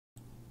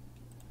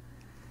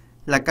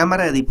La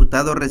Cámara de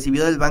Diputados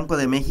recibió del Banco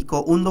de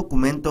México un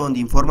documento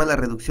donde informa la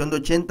reducción de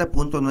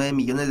 80.9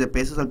 millones de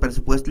pesos al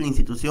presupuesto de la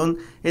institución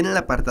en el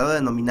apartado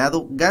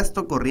denominado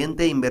Gasto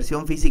Corriente e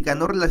Inversión Física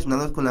no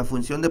relacionados con la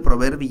función de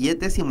proveer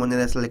billetes y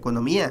monedas a la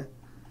economía.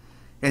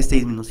 Esta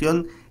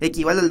disminución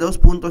equivale al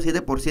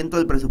 2.7%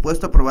 del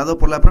presupuesto aprobado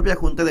por la propia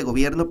Junta de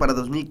Gobierno para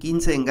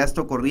 2015 en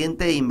gasto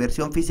corriente e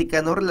inversión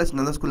física no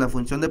relacionados con la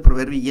función de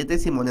proveer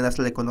billetes y monedas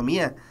a la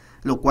economía,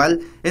 lo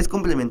cual es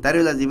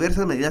complementario a las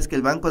diversas medidas que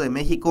el Banco de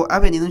México ha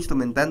venido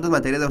instrumentando en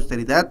materia de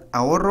austeridad,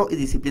 ahorro y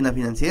disciplina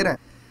financiera.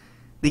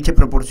 Dicha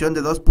proporción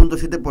de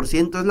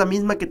 2.7% es la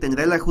misma que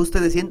tendrá el ajuste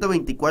de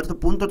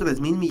 124.3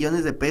 mil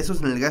millones de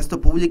pesos en el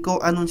gasto público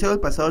anunciado el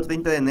pasado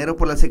 30 de enero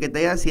por la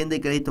Secretaría de Hacienda y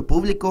Crédito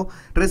Público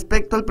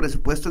respecto al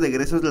presupuesto de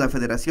egresos de la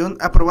Federación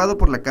aprobado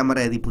por la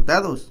Cámara de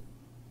Diputados.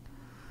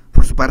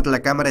 Por su parte,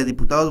 la Cámara de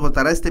Diputados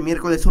votará este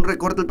miércoles un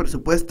recorte del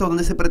presupuesto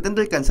donde se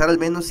pretende alcanzar al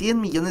menos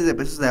 100 millones de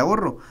pesos de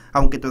ahorro,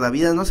 aunque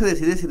todavía no se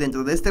decide si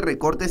dentro de este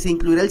recorte se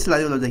incluirá el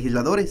salario de los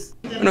legisladores.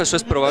 Bueno, eso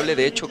es probable,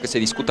 de hecho, que se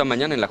discuta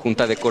mañana en la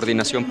Junta de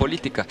Coordinación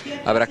Política.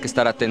 Habrá que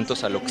estar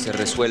atentos a lo que se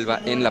resuelva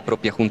en la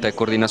propia Junta de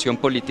Coordinación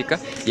Política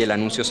y el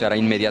anuncio se hará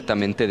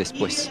inmediatamente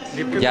después.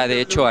 Ya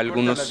de hecho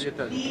algunos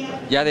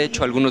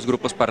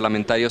grupos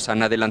parlamentarios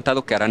han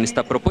adelantado que harán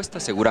esta propuesta,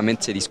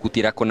 seguramente se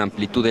discutirá con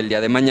amplitud el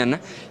día de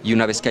mañana y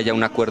una vez que haya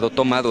un acuerdo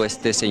tomado,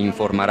 se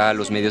informará a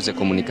los medios de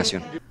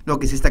comunicación. Lo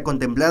que sí está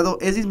contemplado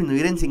es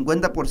disminuir en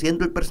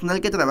 50% el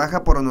personal que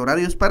trabaja por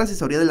honorarios para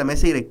asesoría de la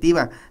mesa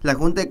directiva, la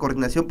Junta de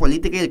Coordinación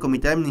Política y el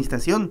Comité de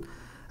Administración,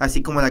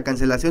 así como la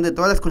cancelación de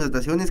todas las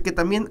contrataciones que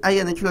también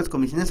hayan hecho las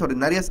comisiones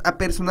ordinarias a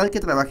personal que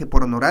trabaje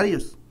por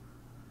honorarios.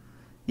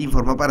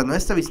 Informó para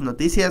Nuestravisión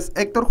Noticias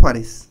Héctor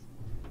Juárez.